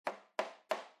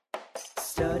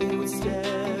Study with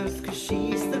Steph, cause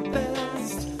she's the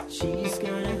best. She's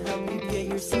gonna help you get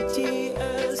your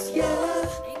CTS, yeah.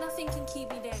 Ain't nothing can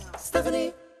keep me down.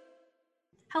 Stephanie.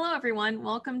 Hello everyone,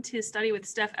 welcome to Study with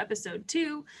Steph episode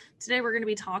 2. Today we're going to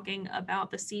be talking about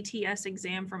the CTS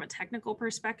exam from a technical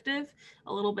perspective,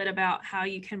 a little bit about how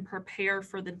you can prepare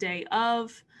for the day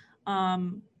of,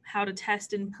 how to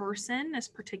test in person, as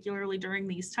particularly during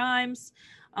these times,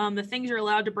 the things you're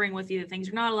allowed to bring with you, the things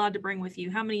you're not allowed to bring with you,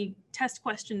 how many test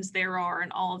questions there are,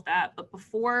 and all of that. But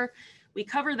before we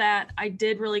cover that, I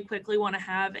did really quickly want to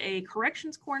have a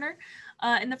corrections corner.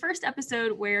 In the first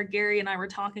episode where Gary and I were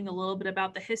talking a little bit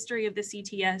about the history of the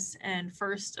CTS and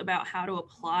first about how to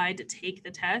apply to take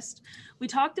the test, we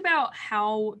talked about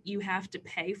how you have to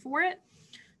pay for it.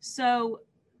 So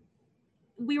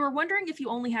we were wondering if you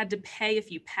only had to pay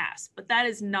if you pass, but that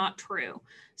is not true.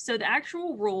 So the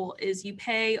actual rule is you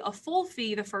pay a full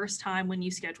fee the first time when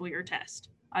you schedule your test,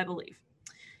 I believe.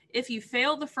 If you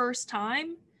fail the first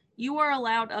time, you are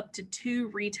allowed up to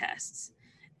 2 retests.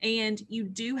 And you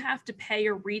do have to pay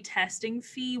a retesting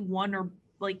fee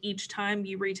each time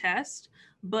you retest,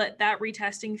 but that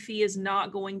retesting fee is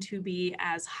not going to be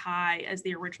as high as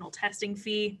the original testing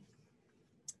fee.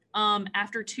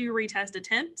 After 2 retest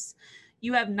attempts,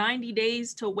 you have 90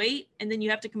 days to wait, and then you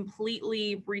have to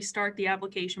completely restart the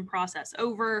application process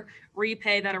over,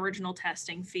 repay that original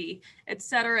testing fee, et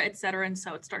cetera, and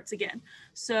so it starts again.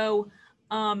 So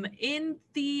in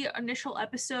the initial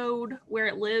episode where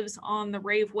it lives on the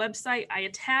Rave website, I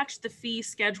attached the fee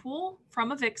schedule from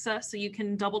Avixa so you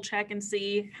can double check and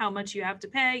see how much you have to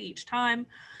pay each time.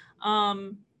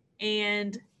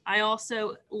 And I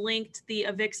also linked the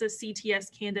Avixa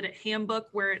CTS candidate handbook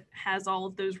where it has all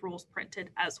of those rules printed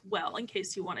as well in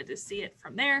case you wanted to see it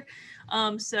from there.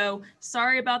 So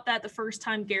sorry about that the first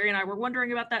time Gary and I were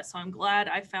wondering about that, so I'm glad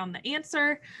I found the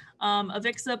answer.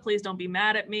 Avixa, please don't be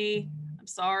mad at me. I'm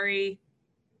sorry.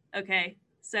 Okay,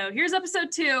 so here's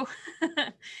episode 2,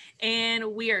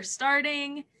 and we are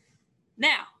starting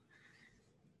now.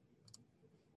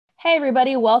 Hey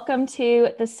everybody, welcome to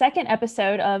the second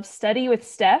episode of Study with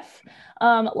Steph.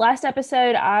 Last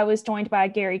episode, I was joined by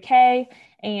Gary Kay,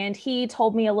 and he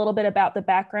told me a little bit about the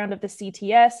background of the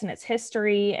CTS and its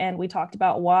history, and we talked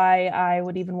about why I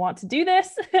would even want to do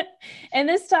this. And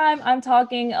this time, I'm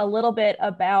talking a little bit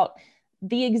about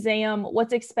the exam,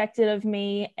 what's expected of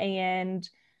me, and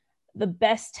the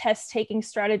best test taking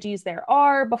strategies there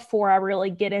are before I really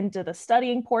get into the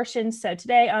studying portion. So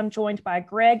today I'm joined by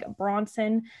Greg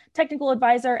Bronson, technical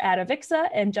advisor at Avixa,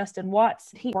 and Justin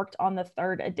Watts. He worked on the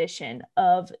 3rd edition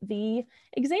of the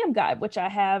exam guide, which I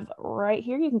have right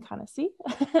here. You can kind of see.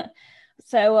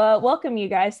 So welcome you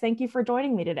guys. Thank you for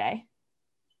joining me today.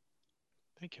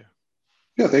 Thank you.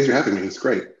 Yeah, thanks for having me. It's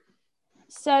great.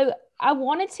 So I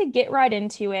wanted to get right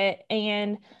into it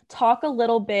and talk a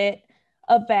little bit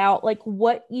about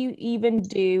what you even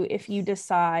do if you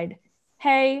decide,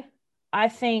 hey, I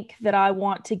think that I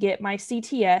want to get my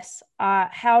CTS.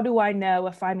 How do I know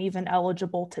if I'm even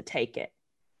eligible to take it?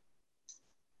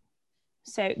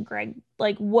 So Greg,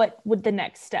 what would the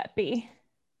next step be?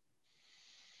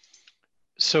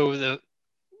 So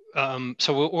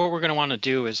what we're going to want to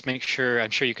do is make sure,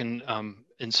 I'm sure you can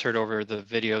insert over the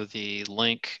video the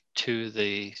link to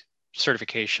the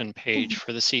certification page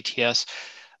for the CTS.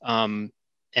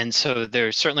 And so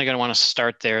they're certainly going to want to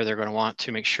start there. They're going to want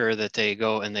to make sure that they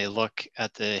go and they look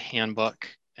at the handbook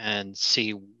and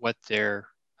see what their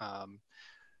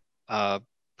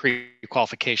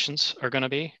pre-qualifications are going to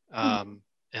be, and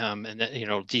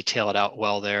then, detail it out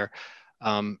well there.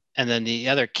 And then the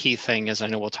other key thing is, I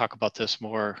know we'll talk about this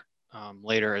more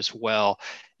later as well,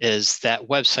 is that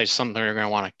website is something they're going to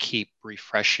want to keep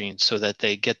refreshing so that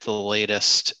they get the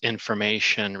latest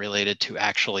information related to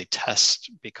actually test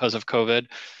because of COVID.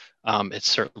 It's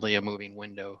certainly a moving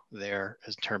window there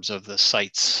in terms of the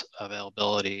site's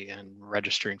availability and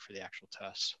registering for the actual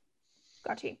tests.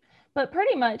 Got you. But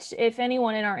pretty much if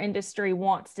anyone in our industry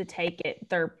wants to take it,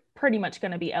 they're pretty much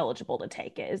going to be eligible to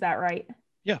take it. Is that right?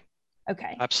 Yeah.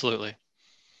 Okay. Absolutely.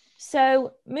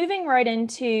 So moving right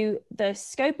into the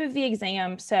scope of the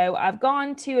exam. So I've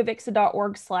gone to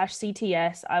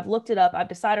avixa.org/CTS. I've looked it up. I've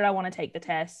decided I want to take the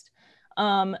test.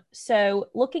 So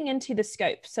looking into the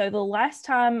scope. So the last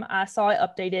time I saw it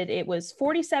updated, it was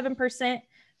 47%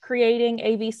 creating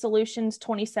AV solutions,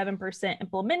 27%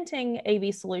 implementing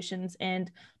AV solutions, and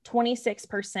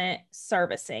 26%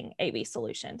 servicing AV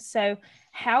solutions. So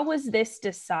how was this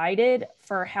decided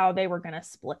for how they were going to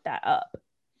split that up?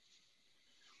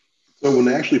 So when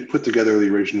they actually put together the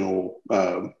original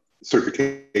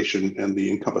certification and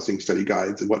the encompassing study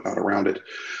guides and whatnot around it,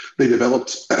 they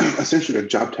developed essentially a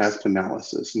job task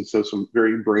analysis. And so some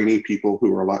very brainy people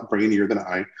who are a lot brainier than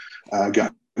I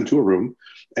got into a room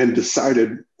and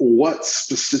decided what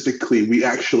specifically we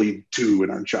actually do in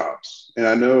our jobs. And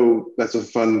I know that's a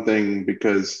fun thing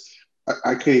because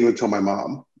I can't even tell my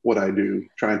mom what I do,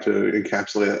 trying to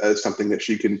encapsulate it as something that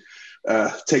she can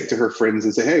take to her friends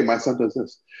and say, hey, my son does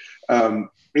this.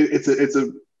 It's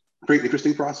a very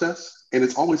interesting process, and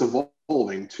it's always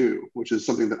evolving too, which is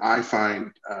something that I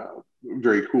find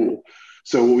very cool.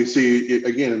 So what we see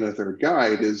again in the third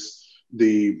guide is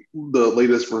the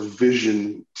latest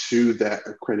revision to that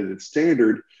accredited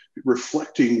standard,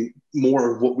 reflecting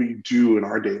more of what we do in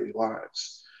our daily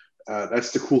lives.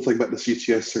 That's the cool thing about the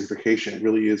CTS certification. It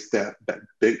really is that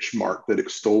benchmark that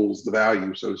extols the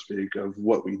value, so to speak, of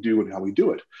what we do and how we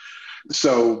do it.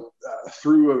 So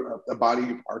through a body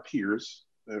of our peers,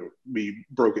 we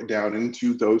broke it down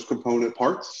into those component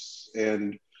parts,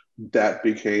 and that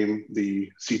became the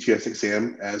CTS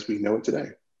exam as we know it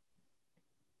today.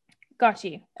 Got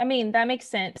you. I mean, that makes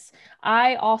sense.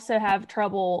 I also have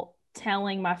trouble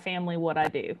telling my family what I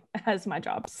do as my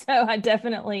job, so I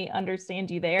definitely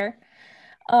understand you there.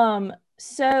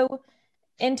 So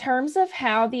in terms of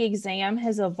how the exam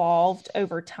has evolved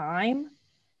over time,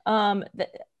 the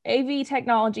AV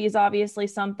technology is obviously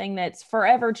something that's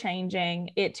forever changing.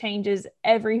 It changes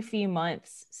every few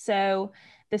months. So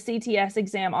the CTS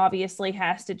exam obviously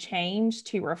has to change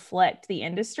to reflect the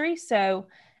industry. So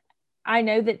I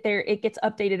know that it gets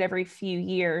updated every few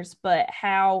years, but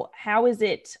how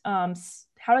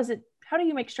do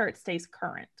you make sure it stays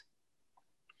current?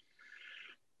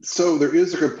 So there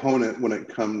is a component when it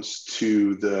comes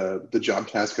to the job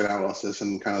task analysis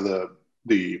and kind of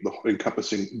the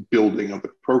encompassing building of the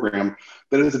program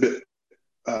that is a bit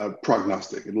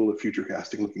prognostic, a little future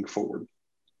casting, looking forward.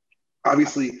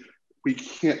 Obviously, we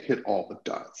can't hit all the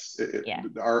dots.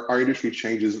 Our industry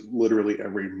changes literally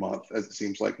every month, as it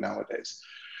seems like nowadays.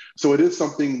 So it is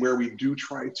something where we do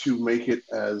try to make it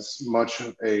as much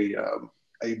of a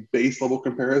base level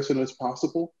comparison as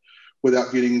possible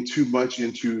without getting too much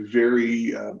into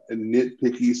very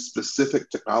nitpicky specific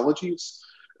technologies,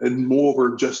 and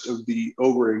moreover, just of the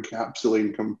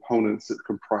over-encapsulating components that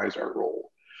comprise our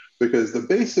role. Because the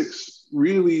basics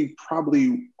really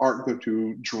probably aren't going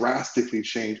to drastically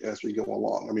change as we go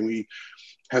along. I mean, we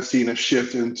have seen a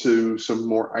shift into some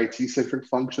more IT-centric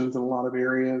functions in a lot of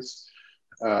areas.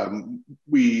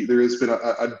 There has been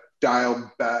a dialed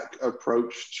back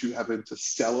approach to having to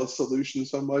sell a solution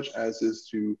so much as is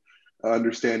to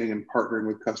understanding and partnering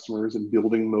with customers and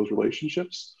building those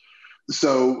relationships.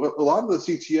 So a lot of the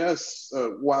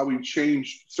CTS, while we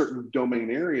changed certain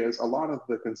domain areas, a lot of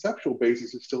the conceptual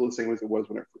basis is still the same as it was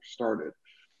when it first started.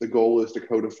 The goal is to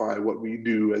codify what we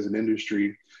do as an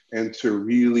industry and to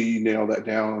really nail that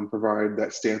down and provide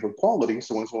that stamp of quality.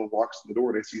 So when someone walks in the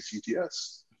door and they see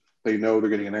CTS, they know they're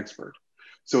getting an expert.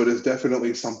 So it is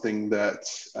definitely something that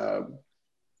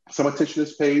some attention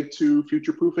is paid to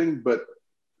future proofing, but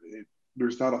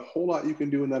there's not a whole lot you can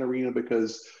do in that arena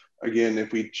because, again,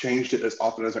 if we changed it as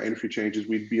often as our industry changes,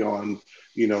 we'd be on,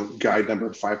 guide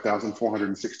number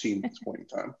 5,416 at this point in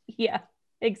time. Yeah,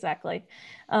 exactly.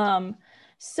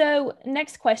 So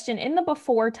next question, in the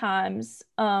before times,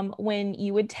 when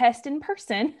you would test in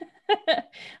person,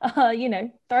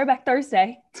 Throwback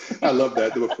Thursday. I love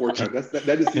that, the before time.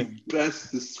 That is the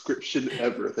best description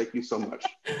ever. Thank you so much.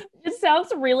 It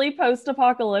sounds really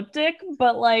post-apocalyptic,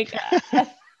 but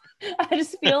I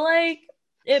just feel like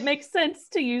it makes sense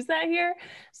to use that here.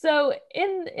 So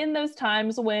in those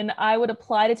times when I would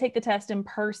apply to take the test in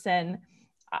person,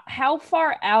 how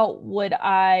far out would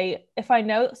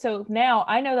so now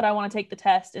I know that I want to take the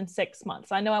test in 6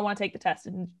 months. I know I want to take the test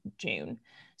in June.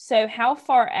 So how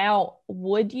far out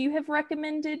would you have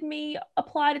recommended me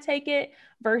apply to take it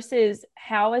versus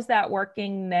how is that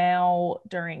working now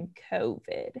during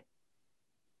COVID?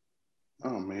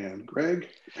 Oh man, Greg,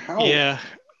 how? Yeah.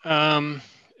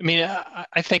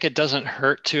 I think it doesn't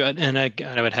hurt to, and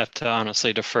I would have to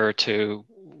honestly defer to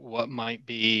what might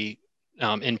be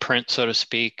in print, so to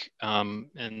speak,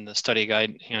 in the study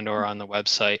guide and or on the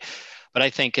website. But I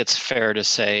think it's fair to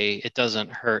say it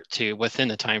doesn't hurt to, within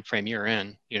the time frame you're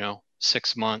in,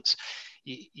 6 months,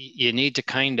 you need to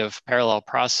kind of parallel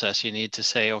process. You need to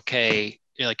say, okay,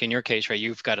 like in your case, right,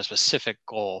 you've got a specific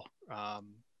goal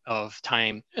of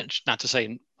time. Not to say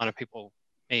a lot of people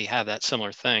may have that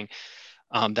similar thing.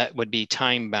 That would be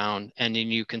time bound, and then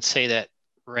you can say that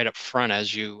right up front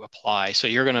as you apply. So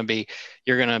you're going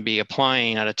to be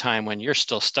applying at a time when you're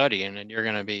still studying, and you're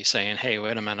going to be saying, hey,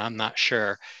 wait a minute, I'm not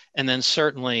sure. And then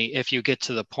certainly if you get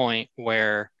to the point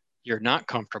where you're not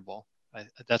comfortable,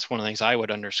 that's one of the things I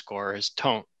would underscore is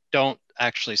don't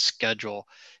actually schedule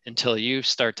until you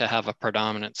start to have a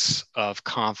predominance of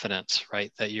confidence,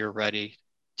 right? That you're ready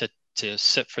to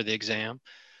sit for the exam.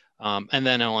 And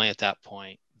then only at that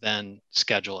point, then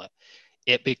schedule it.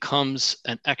 It becomes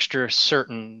an extra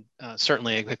certainly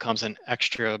it becomes an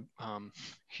extra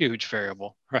huge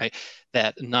variable, right?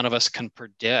 That none of us can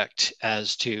predict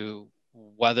as to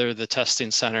whether the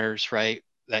testing centers, right,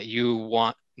 that you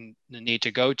want need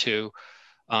to go to,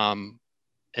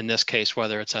 in this case,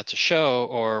 whether it's at the show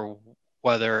or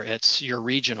whether it's your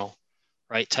regional,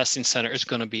 right, testing center is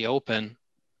going to be open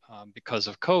because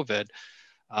of COVID,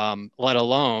 let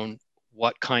alone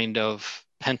what kind of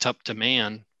pent-up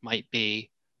demand might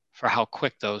be for how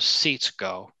quick those seats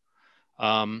go.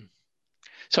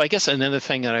 So I guess another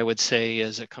thing that I would say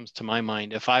is, it comes to my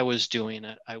mind, if I was doing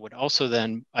it, I would also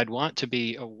then, I'd want to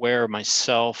be aware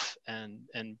myself and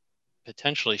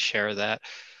potentially share that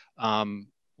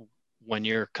when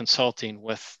you're consulting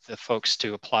with the folks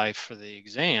to apply for the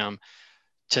exam,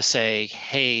 to say,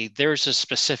 hey, there's a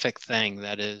specific thing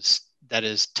that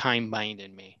is time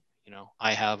binding me. You know,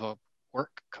 I have a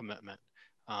work commitment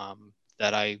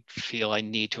that I feel I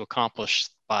need to accomplish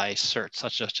by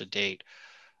such a date.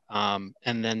 And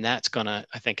then that's gonna,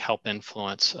 I think, help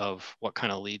influence of what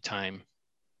kind of lead time,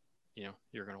 you know,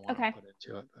 you're gonna want to put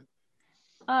into it.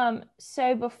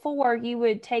 So before, you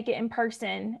would take it in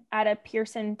person at a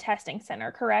Pearson testing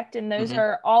center, correct? And those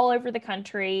are all over the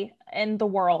country and the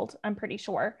world, I'm pretty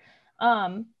sure.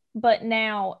 But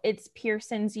now it's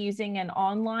Pearson's using an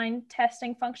online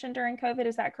testing function during COVID.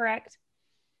 Is that correct?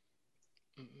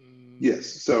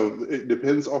 Yes. So it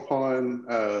depends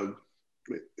upon,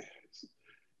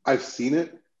 I've seen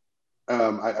it.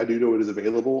 I do know it is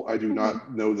available. I do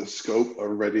not know the scope of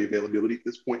ready availability at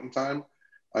this point in time,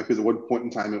 because at one point in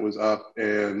time it was up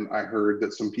and I heard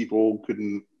that some people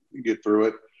couldn't get through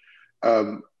it.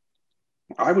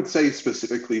 I would say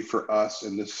specifically for us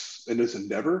in this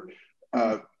endeavor,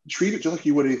 treat it just like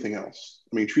you would anything else.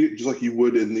 I mean, treat it just like you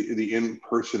would in the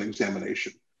in-person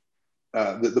examination.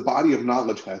 The body of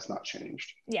knowledge has not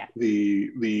changed. Yeah.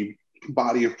 The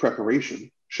body of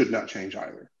preparation should not change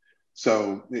either.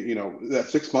 So, you know, that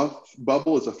 6-month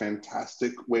bubble is a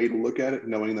fantastic way to look at it,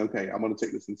 knowing, okay, I'm going to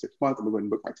take this in 6 months. I'm going to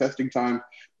book my testing time.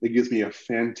 It gives me a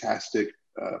fantastic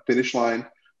finish line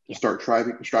to start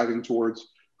striving towards.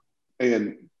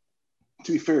 And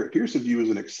to be fair, Pearson VUE is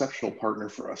an exceptional partner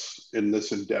for us in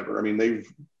this endeavor. I mean, they've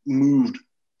moved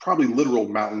probably literal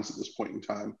mountains at this point in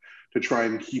time to try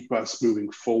and keep us moving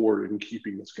forward and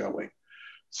keeping this going.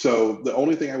 So the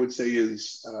only thing I would say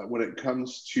is when it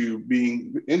comes to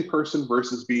being in person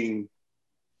versus being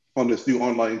on this new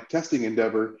online testing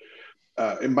endeavor,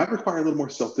 it might require a little more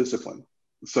self-discipline.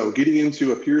 So getting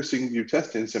into a Pearson VUE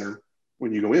testing center,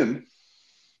 when you go in,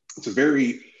 it's a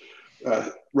very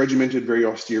regimented, very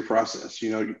austere process.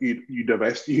 You know, you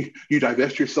divest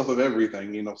yourself of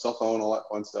everything, you know, cell phone, all that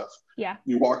fun stuff. Yeah.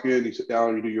 You walk in, you sit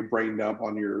down, you do your brain dump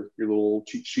on your little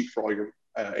cheat sheet for all your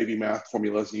AV math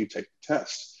formulas, and you take the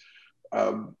test.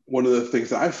 One of the things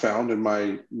that I found in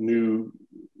my new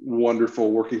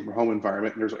wonderful working from home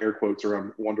environment, and there's air quotes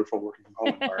around wonderful working from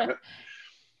home environment,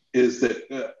 is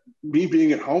that me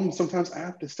being at home, sometimes I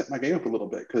have to step my game up a little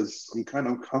bit because I'm kind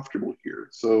of uncomfortable here.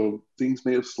 So things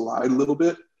may have slide a little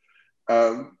bit.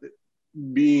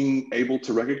 Being able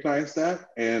to recognize that,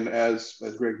 and as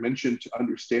Greg mentioned, to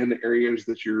understand the areas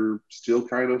that you're still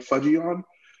kind of fudgy on,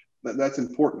 that's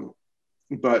important.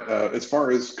 But as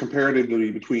far as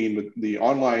comparatively between the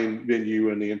online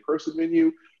venue and the in-person venue,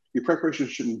 your preparation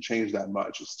shouldn't change that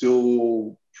much. It's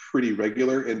still pretty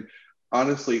regular, and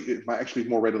honestly, it might actually be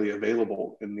more readily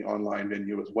available in the online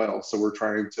venue as well. So we're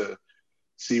trying to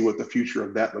see what the future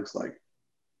of that looks like.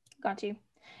 Got you.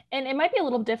 And it might be a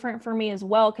little different for me as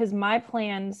well, because my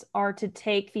plans are to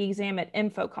take the exam at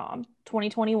InfoComm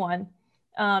 2021.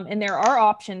 And there are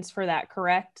options for that,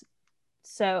 correct?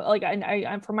 So like,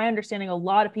 from my understanding, a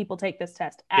lot of people take this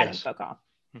test at InfoComm.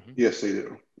 Mm-hmm. Yes, they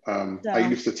do. I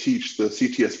used to teach the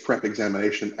CTS prep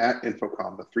examination at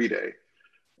InfoComm, the 3-day.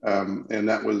 And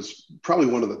that was probably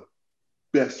one of the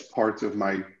best parts of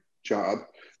my job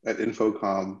at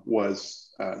InfoComm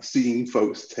was seeing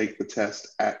folks take the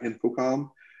test at InfoComm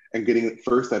and getting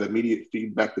first that immediate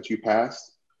feedback that you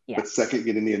passed, but second,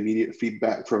 getting the immediate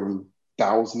feedback from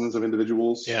thousands of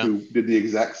individuals who did the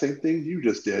exact same thing you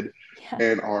just did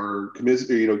and are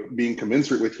being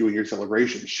commensurate with you in your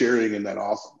celebration, sharing in that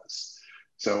awesomeness.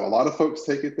 So a lot of folks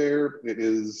take it there. It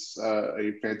is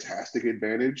a fantastic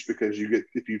advantage because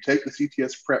if you take the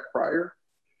CTS prep prior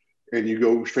and you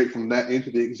go straight from that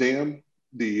into the exam,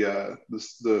 the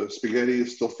spaghetti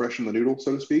is still fresh in the noodle,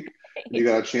 so to speak. And you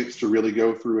got a chance to really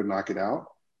go through and knock it out,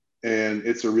 and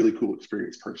it's a really cool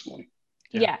experience personally.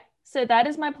 Yeah. So that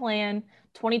is my plan.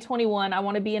 2021, I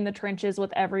want to be in the trenches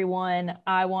with everyone.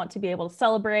 I want to be able to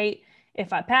celebrate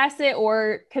if I pass it,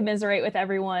 or commiserate with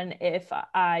everyone if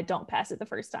I don't pass it the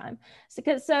first time.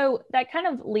 So that kind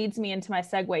of leads me into my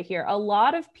segue here. A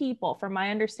lot of people, from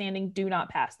my understanding, do not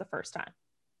pass the first time.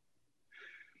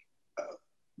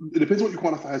 It depends what you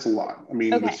quantify as a lot. I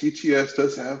mean, Okay. The CTS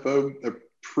does have a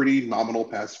pretty nominal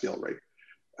pass-fail rate.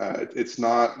 It's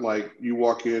not like you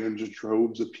walk in and just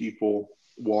droves of people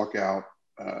walk out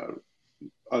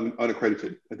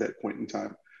unaccredited at that point in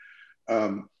time.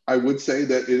 I would say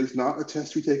that it is not a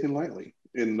test to be taken lightly.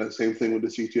 And the same thing with the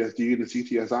CTSD and the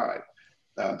CTSI.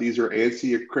 These are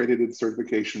ANSI accredited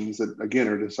certifications that, again,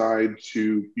 are designed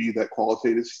to be that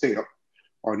qualitative stamp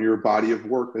on your body of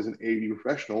work as an AV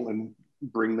professional and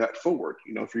bring that forward.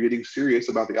 You know, if you're getting serious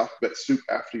about the alphabet soup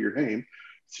after your name,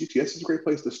 CTS is a great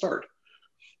place to start.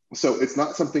 So it's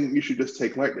not something you should just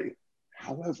take lightly.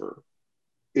 However,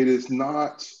 it is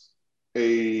not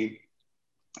a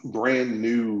brand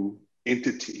new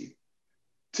entity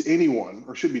to anyone,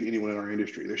 or should be to anyone in our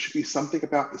industry. There should be something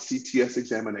about the CTS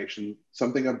examination,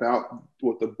 something about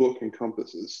what the book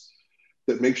encompasses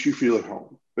that makes you feel at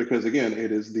home. Because again,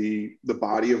 it is the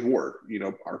body of work. You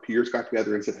know, our peers got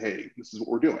together and said, hey, this is what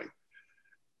we're doing.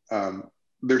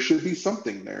 There should be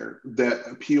something there that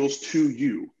appeals to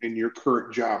you in your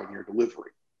current job and your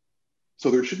delivery. So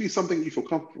there should be something you feel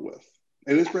comfortable with.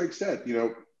 And as Greg said, you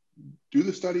know, do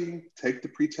the study, take the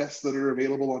pre-tests that are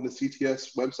available on the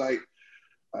CTS website,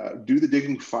 do the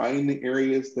digging, find the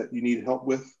areas that you need help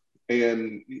with.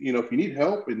 And, you know, if you need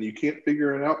help and you can't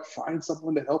figure it out, find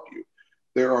someone to help you.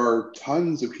 There are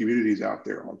tons of communities out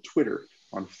there on Twitter,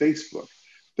 on Facebook,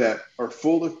 that are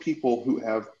full of people who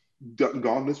have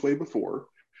gone this way before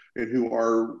and who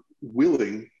are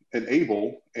willing and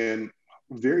able and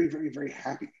very, very, very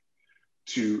happy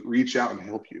to reach out and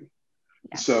help you.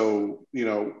 Yeah. So, you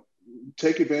know,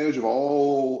 take advantage of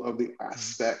all of the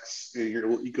aspects in your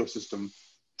little ecosystem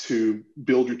to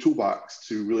build your toolbox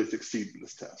to really succeed in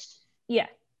this test. Yeah,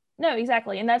 no,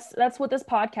 exactly. And that's what this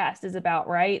podcast is about,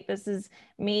 right? This is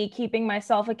me keeping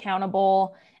myself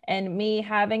accountable and me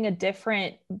having a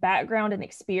different background and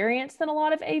experience than a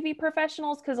lot of AV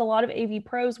professionals, because a lot of AV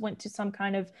pros went to some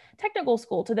kind of technical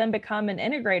school to then become an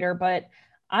integrator, but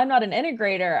I'm not an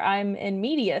integrator, I'm in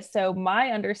media. So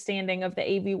my understanding of the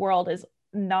AV world is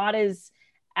not as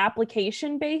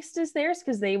application based as theirs,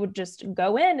 because they would just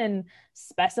go in and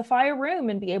specify a room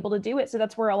and be able to do it. So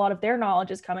that's where a lot of their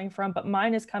knowledge is coming from, but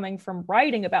mine is coming from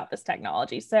writing about this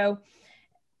technology. So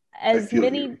as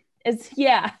many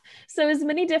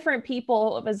different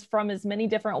people from as many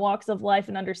different walks of life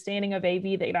and understanding of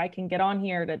AV that I can get on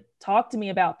here to talk to me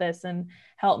about this and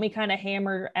help me kind of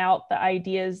hammer out the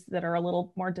ideas that are a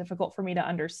little more difficult for me to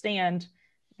understand,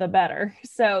 the better.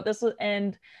 So this was,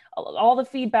 and all the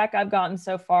feedback I've gotten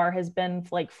so far has been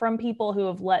like from people who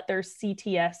have let their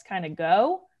CTS kind of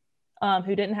go,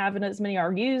 who didn't have as many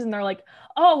RUs, and they're like,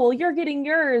 oh, well, you're getting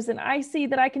yours, and I see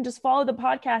that I can just follow the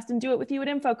podcast and do it with you at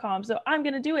Infocom, so I'm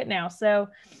going to do it now. So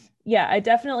yeah, I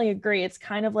definitely agree. It's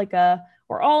kind of like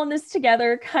we're all in this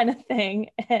together kind of thing.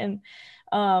 And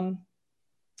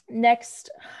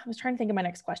next, I was trying to think of my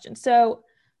next question. So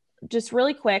just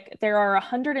really quick, there are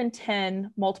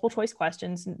 110 multiple choice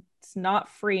questions. It's not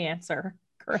free answer,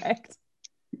 correct?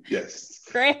 Yes.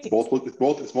 Great. It's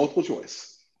multiple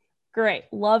choice. Great.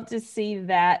 Love to see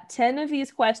that. 10 of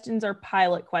these questions are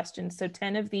pilot questions. So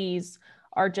 10 of these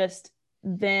are just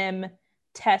them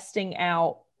testing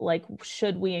out, like,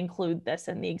 should we include this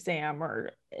in the exam,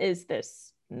 or is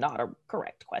this not a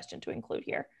correct question to include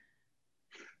here?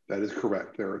 That is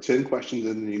correct. There are 10 questions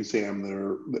in the exam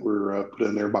that were put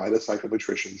in there by the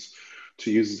psychometricians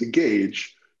to use as a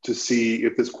gauge to see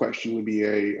if this question would be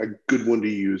a good one to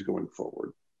use going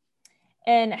forward.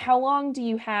 And how long do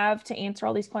you have to answer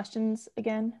all these questions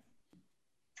again?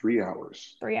 3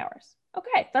 hours. 3 hours.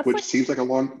 Okay, which seems like a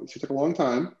long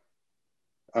time.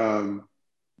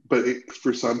 But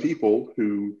for some people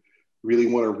who really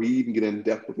want to read and get in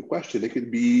depth with the question, it could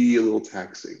be a little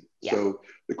taxing. Yeah. So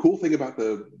the cool thing about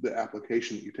the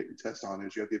application that you take the test on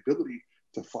is you have the ability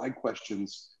to flag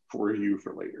questions for you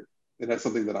for later. And that's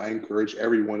something that I encourage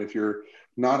everyone. If you're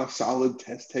not a solid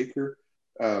test taker,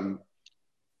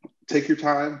 take your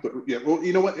time. But yeah, well,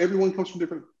 you know what? Everyone comes from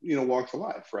different, walks of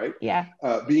life, right? Yeah.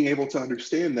 Being able to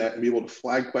understand that and be able to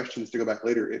flag questions to go back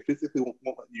later, it physically won't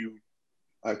let you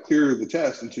clear the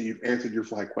test until you've answered your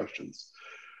flag questions.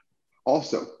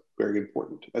 Also, very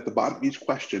important, at the bottom of each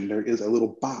question, there is a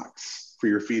little box for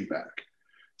your feedback.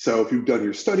 So if you've done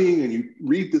your studying and you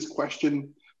read this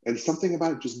question and something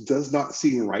about it just does not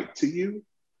seem right to you,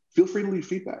 feel free to leave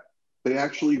feedback. They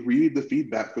actually read the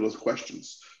feedback for those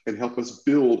questions and help us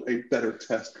build a better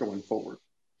test going forward.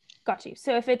 Got you.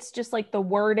 So if it's just like the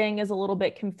wording is a little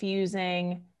bit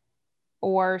confusing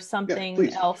or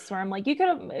something else where I'm like,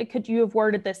 could you have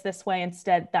worded this way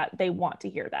instead, that they want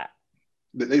to hear that.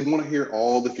 They want to hear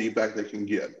all the feedback they can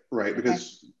get, right?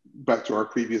 Because back to our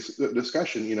previous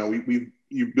discussion,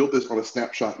 you built this on a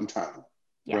snapshot in time,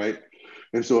 right?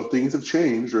 And so if things have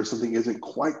changed or something isn't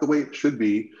quite the way it should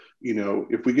be,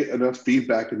 if we get enough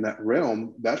feedback in that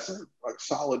realm, that's a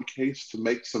solid case to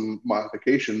make some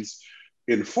modifications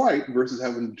in flight versus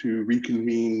having to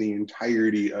reconvene the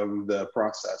entirety of the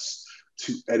process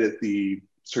to edit the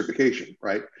certification,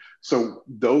 right? So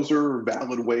those are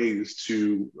valid ways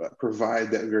to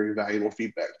provide that very valuable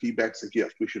feedback. Feedback's a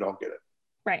gift. We should all get it.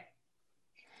 Right.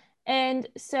 And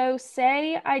so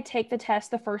say I take the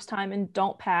test the first time and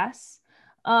don't pass.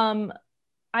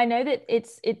 I know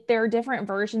that there are different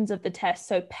versions of the test.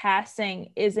 So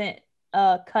passing isn't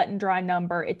a cut and dry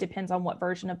number. It depends on what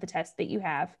version of the test that you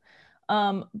have.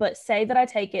 But say that I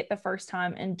take it the first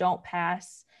time and don't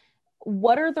pass.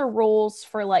 What are the rules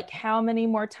for like how many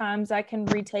more times I can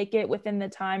retake it within the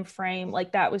time frame?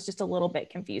 Like that was just a little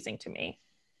bit confusing to me.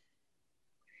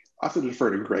 I have to defer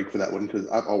to Greg for that one because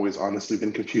I've always honestly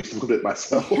been confused a little bit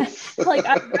myself. Like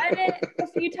I read it a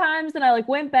few times and I like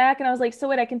went back and I was like, so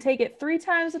wait, I can take it 3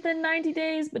 times within 90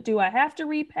 days, but do I have to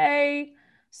repay?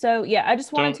 So yeah, I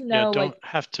just wanted to know. Don't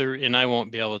have to, and I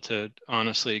won't be able to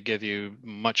honestly give you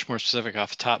much more specific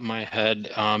off the top of my head.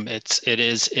 It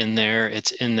is in there.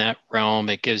 It's in that realm.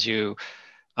 It gives you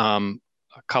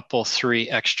a couple, 3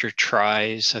 extra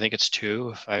tries. I think it's 2,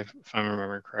 if I'm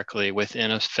remembering correctly,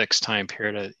 within a fixed time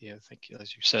period. I think,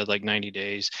 as you said, like 90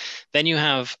 days. Then you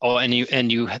have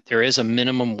there is a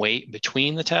minimum wait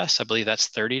between the tests. I believe that's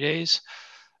 30 days.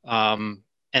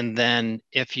 And then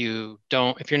if you're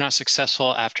not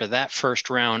successful after that first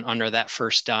round under that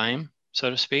first dime, so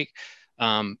to speak,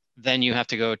 then you have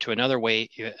to go to another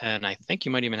wait, and I think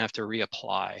you might even have to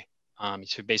reapply.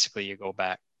 So basically, you go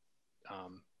back,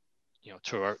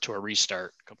 to a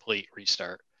restart, complete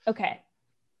restart. Okay.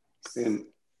 And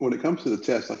when it comes to the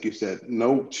test, like you said,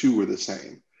 no 2 are the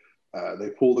same. They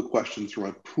pull the questions from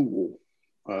a pool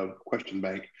question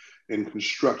bank and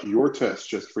construct your test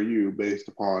just for you based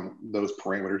upon those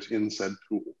parameters in said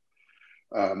pool.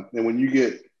 And when you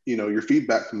get your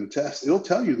feedback from the test, it'll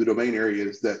tell you the domain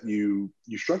areas that you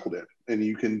struggled in, and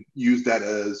you can use that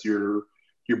as your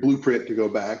blueprint to go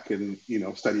back and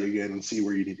study again and see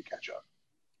where you need to catch up.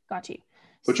 Got you.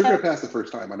 But you're gonna pass the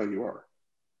first time. I know you are.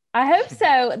 I hope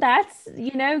so. That's,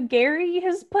 Gary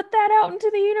has put that out into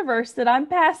the universe that I'm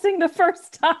passing the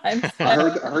first time. So. I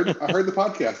heard the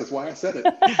podcast. That's why I said it.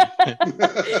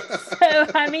 So,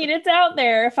 I mean, it's out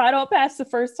there. If I don't pass the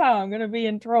first time, I'm going to be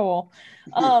in trouble.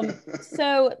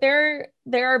 So there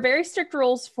are very strict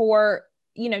rules for,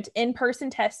 in-person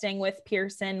testing with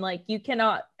Pearson. Like you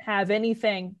cannot have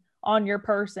anything on your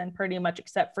person pretty much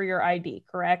except for your ID,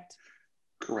 correct?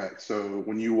 Correct. So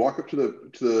when you walk up to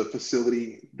the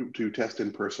facility to test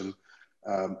in person,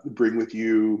 bring with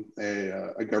you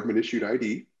a government issued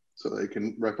ID so they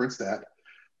can reference that.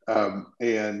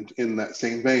 And in that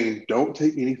same vein, don't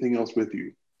take anything else with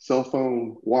you. Cell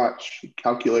phone, watch,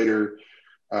 calculator.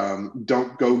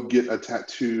 Don't go get a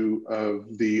tattoo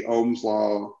of the Ohm's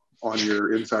law on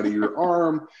your inside of your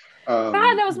arm. God,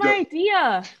 that was my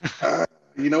idea.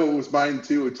 It was mine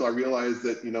too, until I realized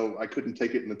that, I couldn't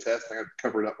take it in the test. I had to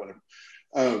cover it up with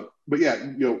him. But yeah,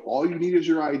 all you need is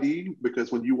your ID,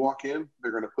 because when you walk in,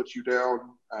 they're going to put you down.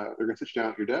 They're going to sit you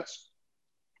down at your desk.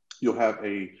 You'll have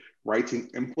a writing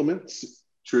implement.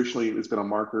 Traditionally, it's been a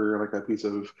marker, like a piece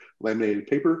of laminated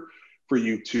paper for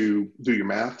you to do your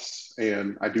maths.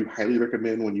 And I do highly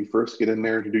recommend when you first get in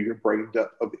there to do your brain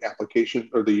depth of the application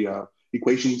or the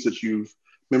equations that you've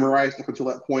memorized up until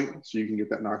that point, so you can get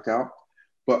that knocked out.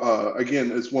 But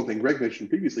again, as one thing Greg mentioned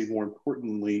previously, more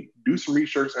importantly, do some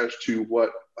research as to what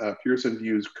Pearson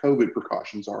views COVID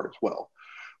precautions are as well,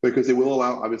 because it will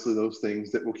allow, obviously, those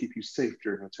things that will keep you safe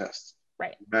during the test.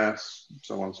 Right. Masks,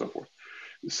 so on and so forth.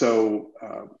 So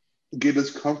get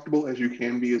as comfortable as you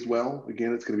can be as well.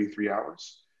 Again, it's going to be 3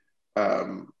 hours.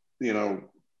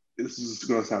 This is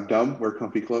going to sound dumb, wear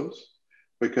comfy clothes,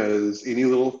 because any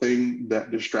little thing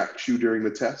that distracts you during the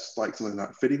test, like something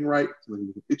not fitting right,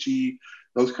 something itchy,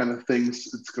 those kind of things,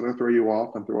 it's going to throw you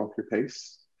off and throw off your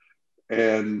pace.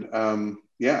 And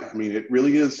it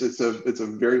really is. It's a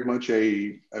very much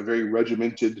a very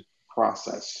regimented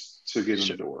process to get in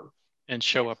the door and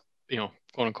show up,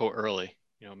 quote unquote, early.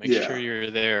 Make sure you're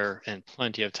there and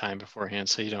plenty of time beforehand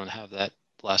so you don't have that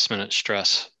last minute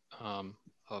stress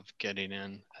of getting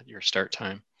in at your start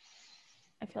time.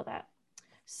 I feel that.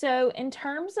 So in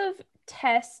terms of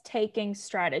test taking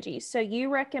strategies, so you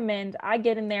recommend I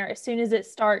get in there as soon as it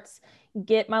starts,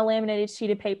 get my laminated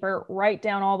sheet of paper, write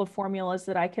down all the formulas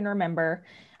that I can remember.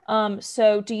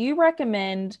 So do you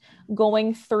recommend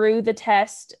going through the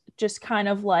test, just kind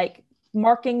of like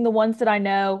marking the ones that I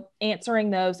know,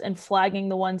 answering those, and flagging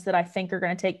the ones that I think are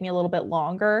going to take me a little bit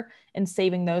longer and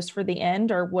saving those for the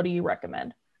end? Or what do you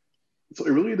recommend? So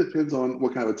it really depends on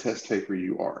what kind of a test taker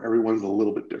you are. Everyone's a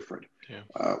little bit different.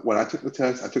 Yeah. When I took the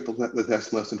test, I took the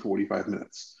test in less than 45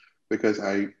 minutes because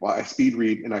I speed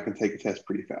read and I can take a test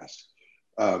pretty fast.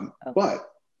 But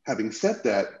having said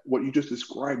that, what you just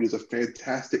described is a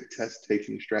fantastic test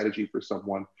taking strategy for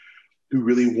someone who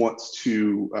really wants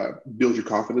to build your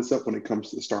confidence up when it comes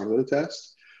to the start of the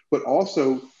test, but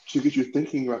also to get you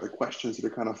thinking about the questions that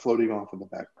are kind of floating off in the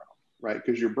background, right?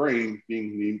 Because your brain,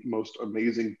 being the most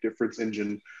amazing difference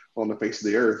engine on the face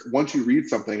of the earth, once you read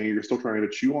something and you're still trying to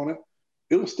chew on it,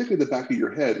 it'll stick in the back of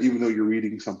your head, even though you're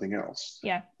reading something else.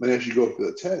 Yeah. And as you go through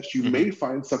the test, you may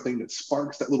find something that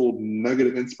sparks that little nugget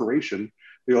of inspiration.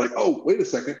 You're like, oh, wait a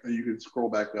second. And you can scroll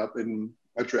back up and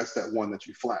address that one that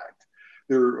you flagged.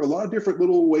 There are a lot of different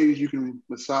little ways you can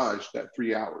massage that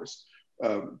 3 hours.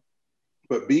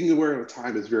 But being aware of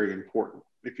time is very important.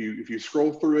 If you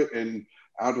scroll through it and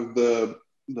out of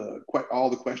all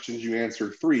the questions you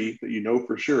answer 3 that you know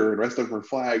for sure, and the rest of them are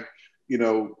flagged, you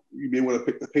may want to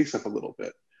pick the pace up a little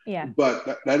bit. Yeah.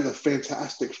 But that is a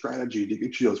fantastic strategy to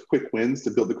get you those quick wins,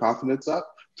 to build the confidence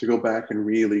up, to go back and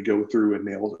really go through and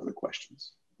nail the other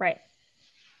questions. Right.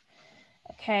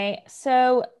 Okay.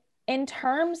 So in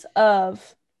terms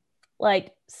of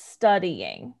like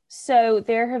studying, so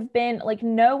there have been like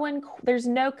there's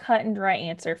no cut and dry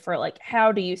answer for like,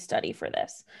 how do you study for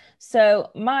this? So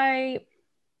my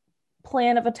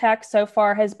plan of attack so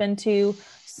far has been to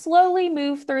slowly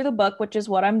move through the book, which is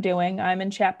what I'm doing. I'm in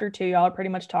chapter 2. Y'all are pretty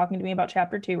much talking to me about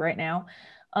chapter 2 right now.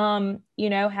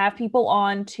 Have people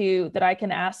on that I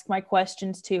can ask my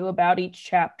questions to about each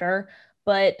chapter,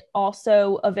 but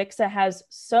also Avixa has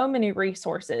so many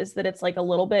resources that it's like a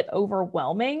little bit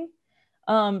overwhelming.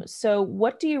 So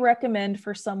what do you recommend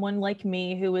for someone like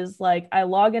me who is like, I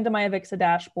log into my Avixa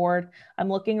dashboard, I'm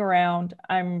looking around,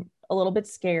 I'm a little bit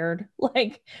scared.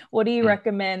 Like, what do you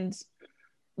recommend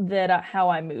how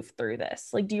I move through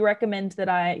this? Like, do you recommend that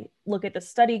I look at the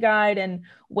study guide and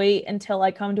wait until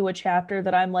I come to a chapter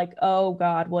that I'm like, oh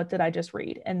God, what did I just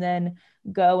read? And then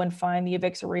go and find the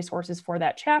Avixa resources for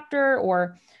that chapter,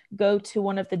 or go to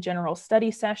one of the general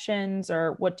study sessions,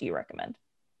 or what do you recommend?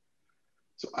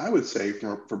 So I would say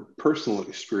from personal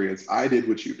experience, I did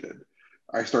what you did.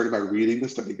 I started by reading the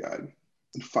study guide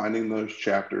and finding those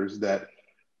chapters that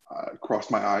crossed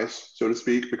my eyes, so to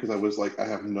speak, because I was like, I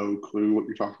have no clue what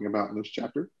you're talking about in this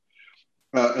chapter.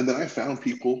 And then I found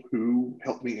people who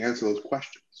helped me answer those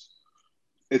questions.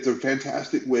 It's a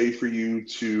fantastic way for you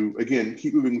to, again,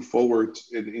 keep moving forward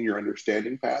in your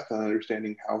understanding path and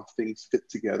understanding how things fit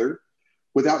together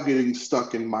without getting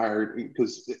stuck and mired,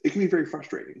 because it can be very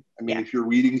frustrating. I mean, if you're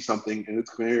reading something and it's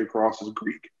coming across as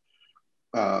Greek,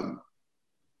 you're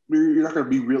not going to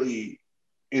be really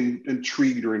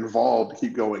intrigued or involved to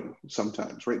keep going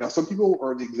sometimes, right? Now, some people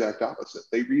are the exact opposite.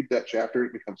 They read that chapter,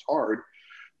 it becomes hard,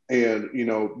 and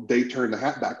they turn the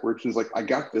hat backwards and it's like, I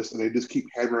got this, and they just keep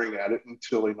hammering at it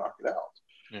until they knock it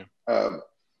out. Yeah.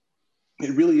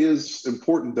 It really is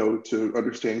important, though, to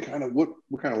understand kind of what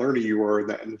kind of learner you are in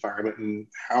that environment and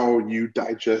how you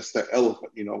digest that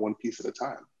elephant, one piece at a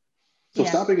time. So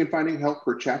stopping and finding help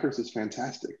for chapters is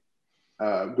fantastic.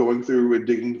 Going through and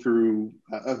digging through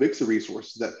Avixa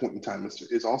resources at that point in time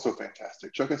is also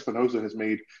fantastic. Chuck Espinoza has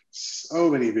made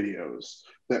so many videos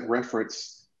that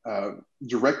reference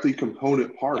directly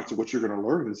component parts of what you're going to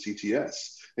learn in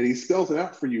CTS. And he spells it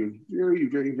out for you in very,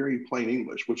 very, very plain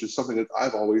English, which is something that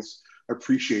I've always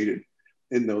appreciated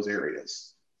in those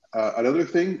areas.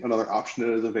 Another option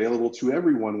that is available to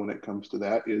everyone when it comes to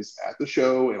that is at the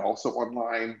show and also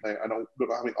online. I don't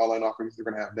know how many online offerings they're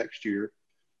going to have next year.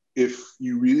 If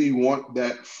you really want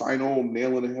that final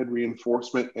nail in the head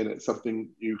reinforcement, and it's something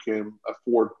you can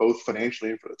afford both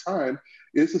financially and for the time,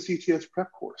 is the CTS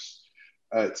prep course.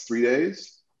 It's 3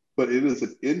 days, but it is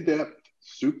an in-depth,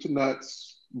 soup to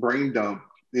nuts brain dump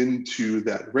into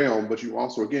that realm. But you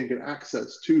also, again, get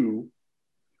access to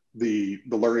the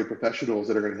learning professionals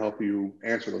that are going to help you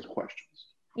answer those questions.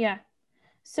 Yeah.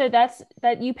 So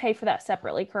that you pay for that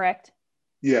separately, correct?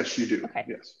 Yes, you do. Okay.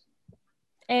 Yes.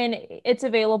 And it's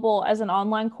available as an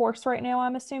online course right now,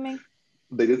 I'm assuming?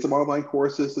 They did some online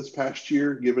courses this past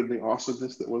year, given the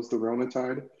awesomeness that was the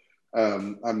Ronatide.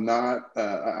 I'm not,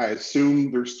 I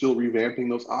assume they're still revamping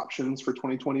those options for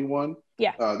 2021.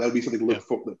 Yeah. That would be something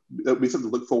to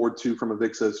look forward to from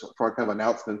Avixa for kind of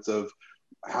announcements of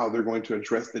how they're going to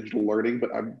address digital learning.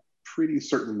 But I'm pretty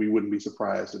certain we wouldn't be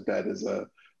surprised if that is an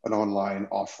online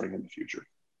offering in the future.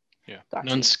 Yeah, Gotcha.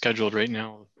 None scheduled right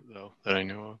now, though, that I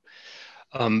know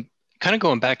of. Kind of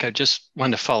going back, I just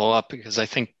wanted to follow up because I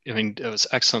mean, it was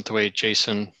excellent the way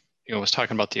Jason, was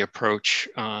talking about the approach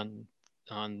on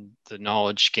the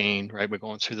knowledge gain, right? We're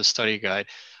going through the study guide.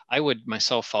 I would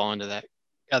myself fall into that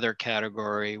other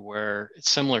category where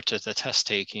it's similar to the test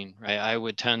taking, right? I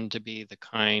would tend to be the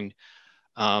kind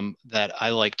that I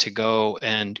like to go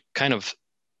and kind of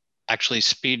actually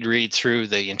speed read through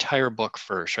the entire book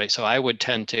first, right? So I would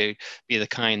tend to be the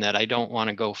kind that I don't want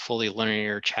to go fully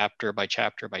linear chapter by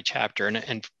chapter by chapter.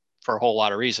 And for a whole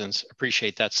lot of reasons,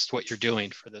 appreciate that's what you're doing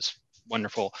for this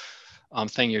wonderful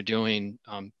thing you're doing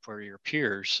for your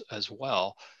peers as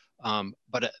well.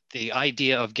 But the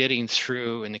idea of getting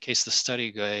through, in the case of the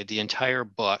study guide, the entire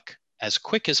book as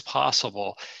quick as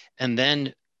possible, and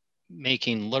then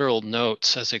making literal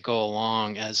notes as I go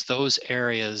along as those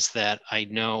areas that I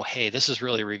know, hey, this is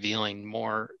really revealing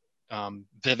more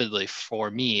vividly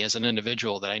for me as an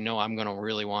individual that I know I'm going to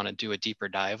really want to do a deeper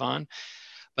dive on.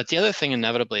 But the other thing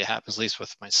inevitably happens, at least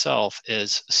with myself,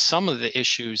 is some of the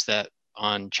issues that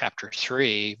on chapter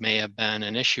 3 may have been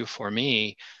an issue for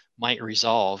me might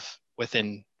resolve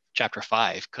within chapter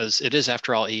 5, because it is,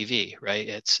 after all, EV, right?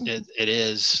 It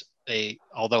is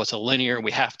although it's a linear,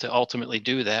 we have to ultimately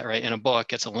do that, right? In a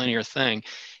book, it's a linear thing.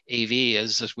 AV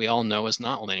is, as we all know, is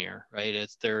not linear, right?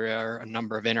 There are a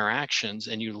number of interactions,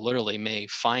 and you literally may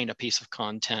find a piece of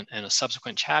content in a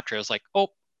subsequent chapter. It's like,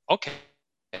 oh, okay,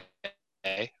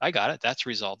 I got it. That's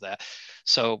resolved that.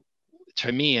 So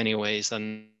to me anyways,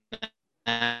 then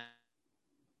and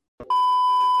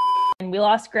we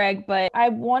lost Greg, but I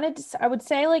would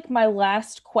say like my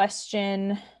last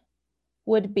question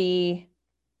would be,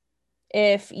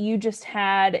 if you just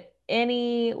had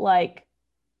any like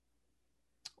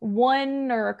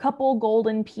one or a couple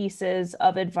golden pieces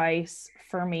of advice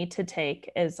for me to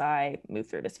take as I move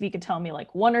through this, if you could tell me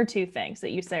like one or two things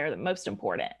that you say are the most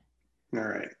important. All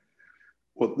right.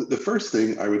 Well, the first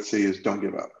thing I would say is don't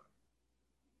give up,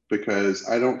 because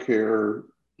I don't care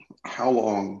how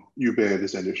long you've been in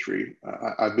this industry.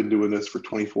 I've been doing this for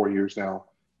 24 years now.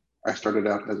 I started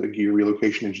out as a gear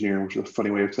relocation engineer, which is a funny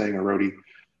way of saying a roadie.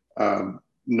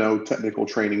 No technical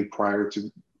training prior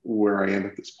to where I am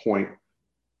at this point.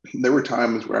 There were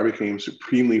times where I became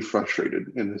supremely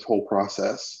frustrated in this whole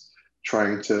process,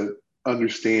 trying to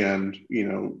understand,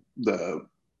 the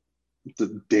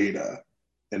data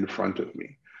in front of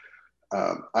me.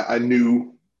 I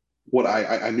knew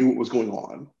I knew what was going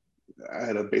on. I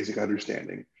had a basic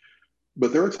understanding,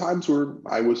 but there were times where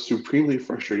I was supremely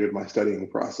frustrated in my studying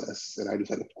process, and I just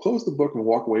had to close the book and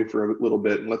walk away for a little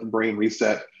bit and let the brain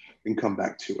reset and come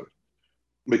back to it.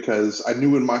 Because I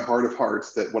knew in my heart of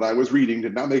hearts that what I was reading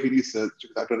did not make any sense,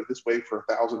 because I've done it this way for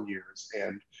 1,000 years.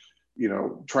 And,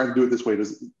 trying to do it this way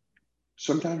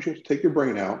sometimes you have to take your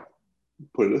brain out,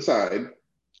 put it aside,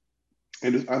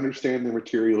 and just understand the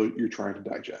material you're trying to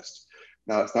digest.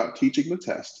 Now, it's not teaching the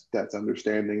test. That's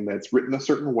understanding that's written a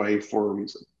certain way for a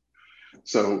reason.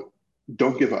 So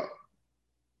don't give up.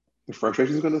 The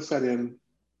frustration is going to set in.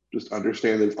 Just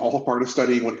understand that it's all a part of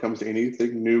studying when it comes to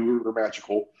anything new or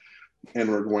magical. And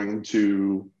we're going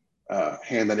to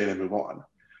hand that in and move on.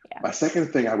 Yeah. My second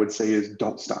thing I would say is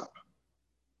don't stop.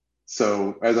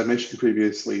 So as I mentioned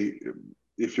previously,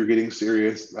 if you're getting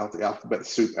serious about the alphabet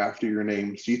soup after your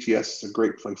name, CTS is a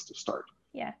great place to start.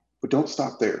 Yeah. But don't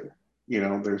stop there.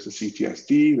 There's a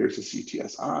CTSD, there's a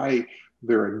CTSI,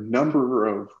 there's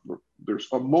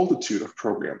a multitude of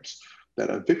programs that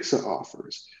Avixa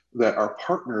offers, that our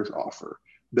partners offer,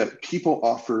 that people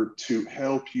offer to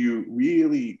help you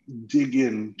really dig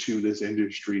into this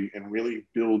industry and really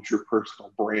build your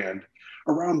personal brand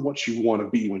around what you want to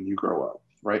be when you grow up,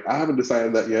 right? I haven't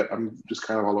decided that yet. I'm just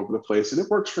kind of all over the place, and it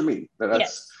works for me.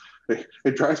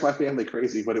 It drives my family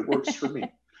crazy, but it works for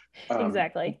me.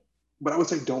 Exactly. But I would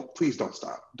say please don't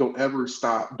stop. Don't ever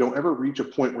stop. Don't ever reach a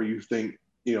point where you think,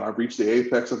 I've reached the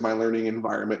apex of my learning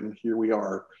environment and here we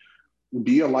are.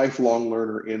 Be a lifelong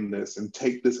learner in this and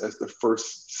take this as the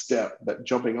first step, that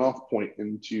jumping off point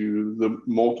into the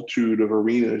multitude of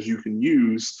arenas you can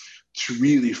use to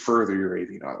really further your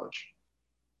AV knowledge.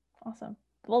 Awesome.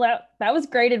 Well, that was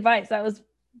great advice. That was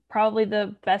probably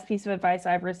the best piece of advice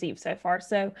I've received so far.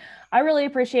 So I really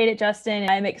appreciate it, Justin.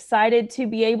 I'm excited to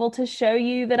be able to show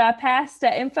you that I passed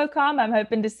at InfoComm. I'm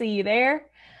hoping to see you there.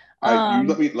 You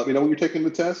let me know when you're taking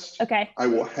the test. Okay. I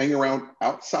will hang around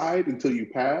outside until you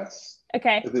pass.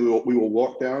 Okay. And then we will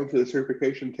walk down to the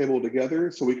certification table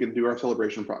together so we can do our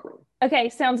celebration properly. Okay,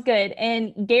 sounds good.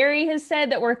 And Gary has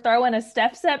said that we're throwing a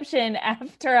Stephception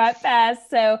after I pass,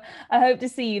 so I hope to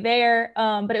see you there.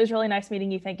 But it was really nice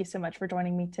meeting you. Thank you so much for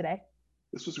joining me today.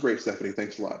 This was great, Stephanie.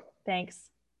 Thanks a lot. Thanks.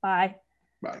 Bye.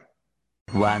 Bye.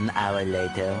 1 hour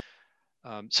later.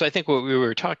 So I think what we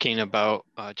were talking about,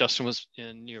 Justin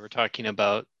and you were talking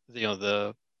about,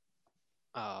 the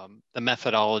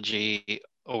methodology,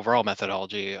 overall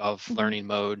methodology of learning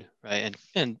mode, right?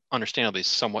 And understandably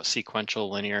somewhat sequential,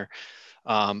 linear.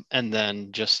 And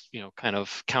then just, kind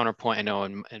of counterpoint, I know,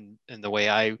 and the way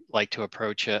I like to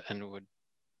approach it, and would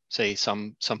say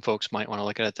some folks might want to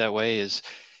look at it that way, is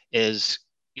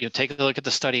take a look at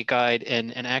the study guide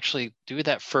and actually do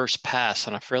that first pass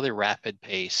on a fairly rapid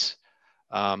pace.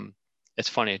 It's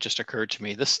funny, it just occurred to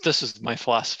me, this is my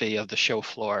philosophy of the show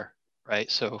floor, right?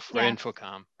 So for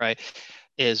InfoComm, right,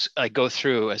 is I go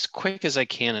through as quick as I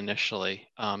can initially.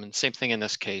 And same thing in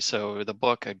this case. So the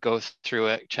book, I go through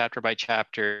it chapter by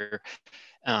chapter.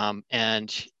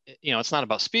 And it's not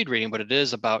about speed reading, but it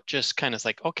is about just kind of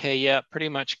like, okay, yeah, pretty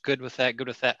much good with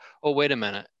that. Oh, wait a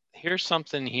minute, here's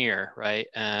something here, right?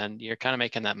 And you're kind of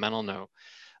making that mental note.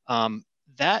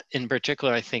 That in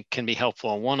particular, I think, can be helpful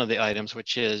on one of the items,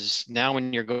 which is now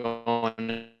when you're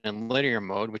going in linear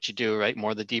mode, which you do, right?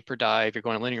 More the deeper dive, you're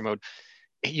going in linear mode,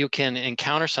 you can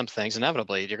encounter some things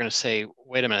inevitably. You're going to say,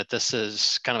 wait a minute, this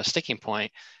is kind of a sticking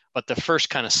point. But the first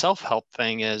kind of self-help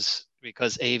thing is,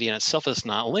 because AV in itself is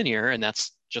not linear, and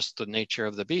that's just the nature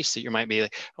of the beast, that you might be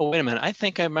like, oh, wait a minute, I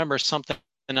think I remember something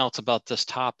else about this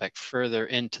topic further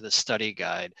into the study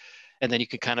guide. And then you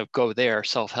can kind of go there,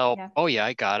 self-help. Yeah. Oh yeah,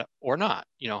 I got it, or not.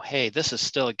 Hey, this is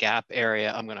still a gap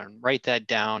area. I'm going to write that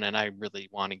down, and I really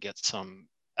want to get some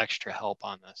extra help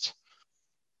on this.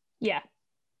 Yeah,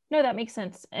 no, that makes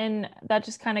sense. And that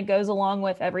just kind of goes along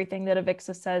with everything that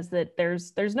Avixa says, that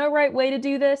there's no right way to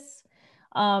do this.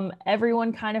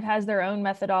 Everyone kind of has their own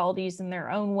methodologies and their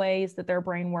own ways that their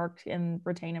brain works and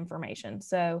retain information.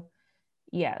 So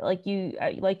yeah, like you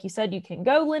said, you can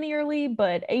go linearly,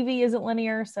 but AV isn't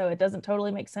linear, so it doesn't totally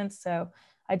make sense. So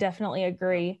I definitely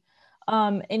agree.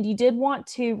 And you did want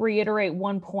to reiterate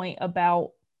one point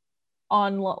about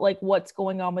what's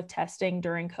going on with testing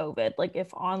during COVID, like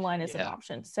if online is an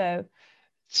option.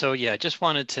 So yeah, just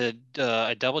wanted to,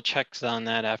 I double checked on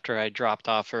that after I dropped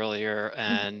off earlier,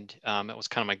 and it was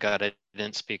kind of my gut. I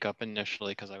didn't speak up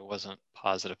initially because I wasn't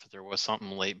positive that there was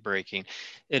something late breaking.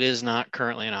 It is not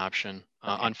currently an option.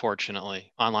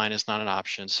 Unfortunately, online is not an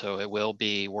option. So it will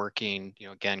be working,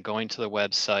 again, going to the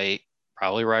website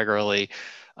probably regularly,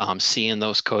 seeing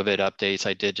those COVID updates.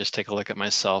 I did just take a look at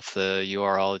myself. The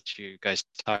URL that you guys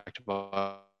talked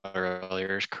about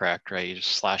earlier is correct, right? You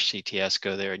just /CTS,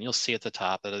 go there, and you'll see at the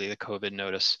top of the COVID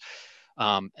notice.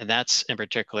 And that's in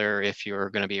particular if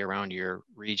you're going to be around your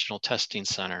regional testing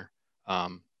center.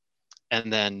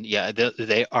 And then, yeah,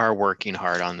 they are working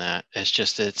hard on that.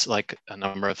 It's like a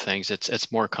number of things.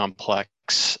 It's more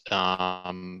complex,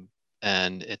 and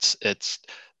it's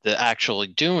the actually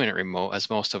doing it remote, as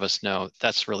most of us know,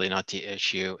 that's really not the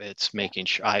issue. It's making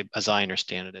sure, as I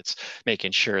understand it, it's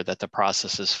making sure that the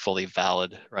process is fully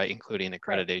valid, right, including the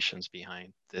accreditations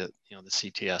behind the the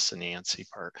CTS and the ANSI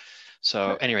part.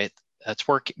 So anyway, that's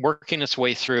working its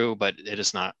way through, but it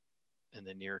is not in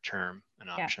the near term an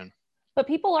option. But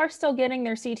people are still getting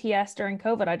their CTS during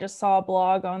COVID. I just saw a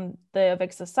blog on the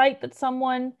Avixa site that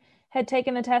someone had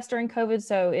taken the test during COVID,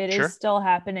 so it is still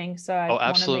happening. So I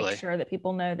want to make sure that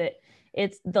people know that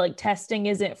it's testing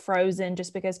isn't frozen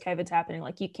just because COVID's happening.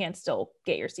 Like, you can still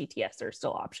get your CTS. There's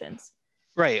still options.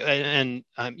 Right, and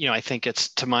I think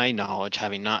it's, to my knowledge,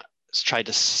 having not tried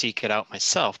to seek it out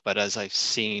myself, but as I've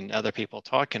seen other people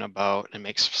talking about, it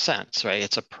makes sense, right?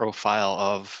 It's a profile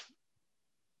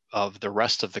of the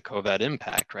rest of the COVID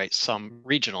impact, right? Some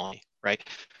regionally, right?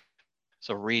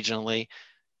 So regionally,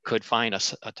 could find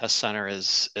a test center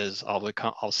is all of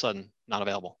a sudden not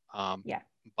available.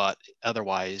 But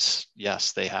otherwise,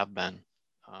 yes, they have been.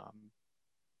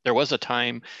 There was a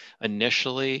time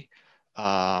initially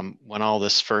when all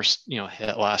this first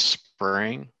hit last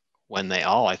spring, when they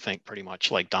all, I think, pretty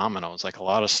much like dominoes, like a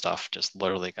lot of stuff just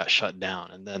literally got shut down,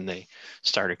 and then they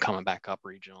started coming back up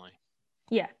regionally.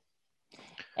 Yeah.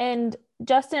 And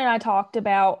Justin and I talked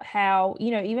about how,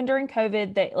 even during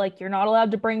COVID, that you're not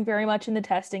allowed to bring very much in the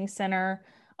testing center,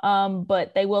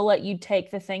 but they will let you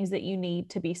take the things that you need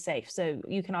to be safe. So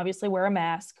you can obviously wear a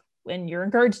mask, and you're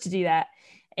encouraged to do that.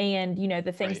 And,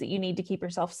 the things that you need to keep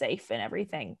yourself safe and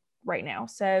everything right now.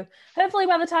 So hopefully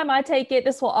by the time I take it,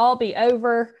 this will all be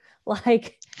over.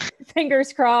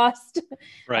 fingers crossed.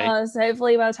 Right. So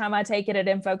hopefully by the time I take it at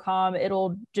Infocom,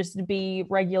 it'll just be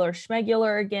regular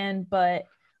schmegular again. But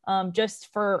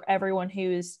just for everyone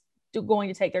who's going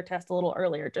to take their test a little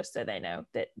earlier, just so they know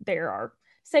that there are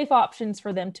safe options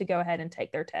for them to go ahead and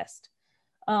take their test.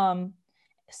 I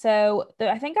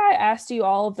think I asked you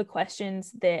all of the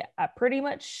questions that I pretty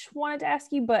much wanted to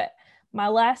ask you, but my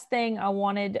last thing I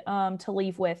wanted to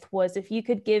leave with was if you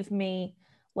could give me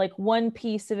like one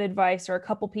piece of advice or a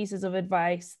couple pieces of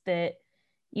advice that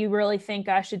you really think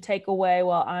I should take away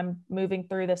while I'm moving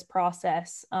through this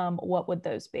process, what would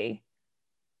those be?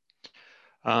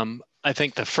 I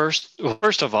think first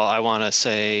of all, I want to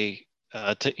say,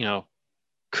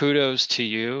 kudos to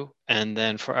you, and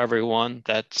then for everyone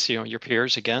that's your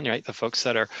peers again, right? The folks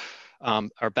that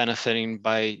are benefiting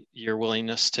by your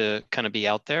willingness to kind of be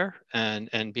out there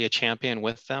and be a champion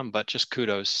with them. But just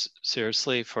kudos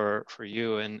seriously for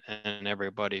you and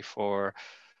everybody for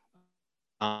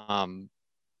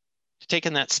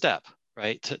taking that step,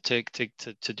 right?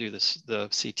 To do this, the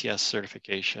CTS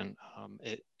certification.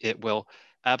 It will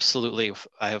absolutely,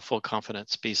 I have full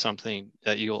confidence, be something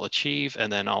that you'll achieve,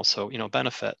 and then also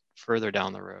benefit further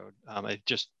down the road.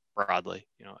 Just broadly,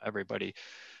 everybody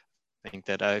I think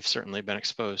that I've certainly been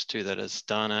exposed to that has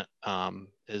done it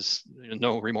is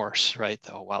no remorse, right?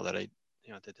 Oh wow, that I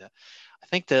did that. I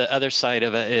think the other side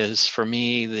of it is for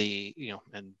me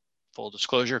and full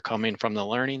disclosure, coming from the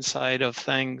learning side of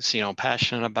things,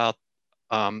 passionate about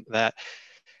that.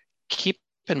 Keep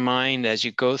in mind as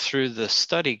you go through the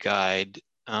study guide,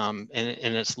 and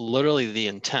it's literally the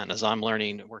intent as I'm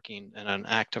working in an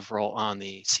active role on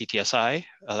the CTSI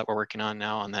that we're working on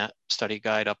now on that study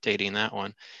guide, updating that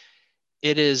one.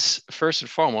 It is first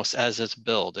and foremost, as it's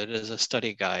billed, it is a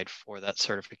study guide for that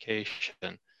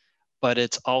certification, but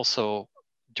it's also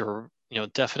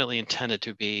definitely intended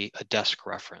to be a desk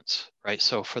reference, right?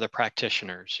 So for the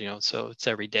practitioners, so it's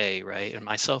every day, right? And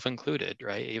myself included,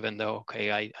 right? Even though,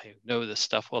 okay, I know this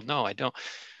stuff. Well, no, I don't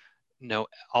know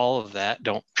all of that.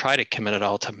 Don't try to commit it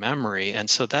all to memory. And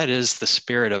so that is the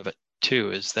spirit of it too,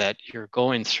 is that you're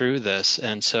going through this.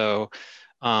 And so,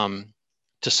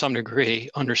 to some degree,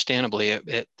 understandably,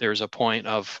 there's a point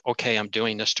of, okay, I'm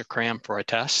doing this to cram for a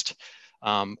test,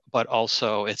 but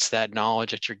also it's that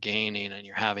knowledge that you're gaining and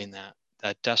you're having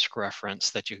that desk reference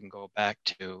that you can go back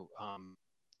to.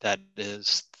 That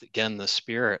is, again, the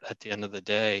spirit at the end of the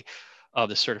day of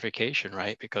the certification,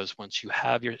 right? Because once you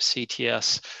have your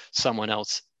CTS, someone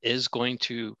else is going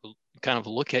to kind of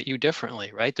look at you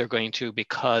differently, right? They're going to,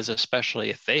 because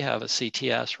especially if they have a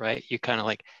CTS, right? You kind of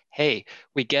like, hey,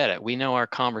 we get it. We know our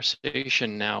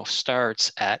conversation now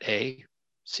starts at a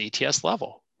CTS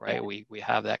level, right? Yeah. We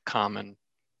have that common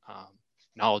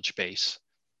knowledge base.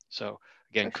 So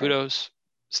again, kudos,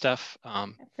 Steph. I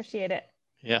appreciate it.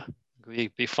 Yeah,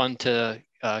 it'd be fun to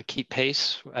keep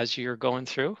pace as you're going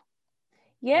through.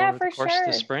 Yeah, for sure.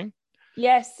 This spring.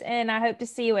 Yes, and I hope to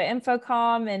see you at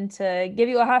Infocom and to give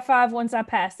you a high five once I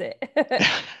pass it.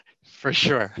 For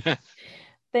sure.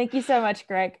 Thank you so much,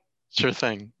 Greg. Sure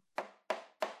thing.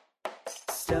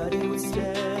 Study with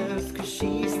Steph.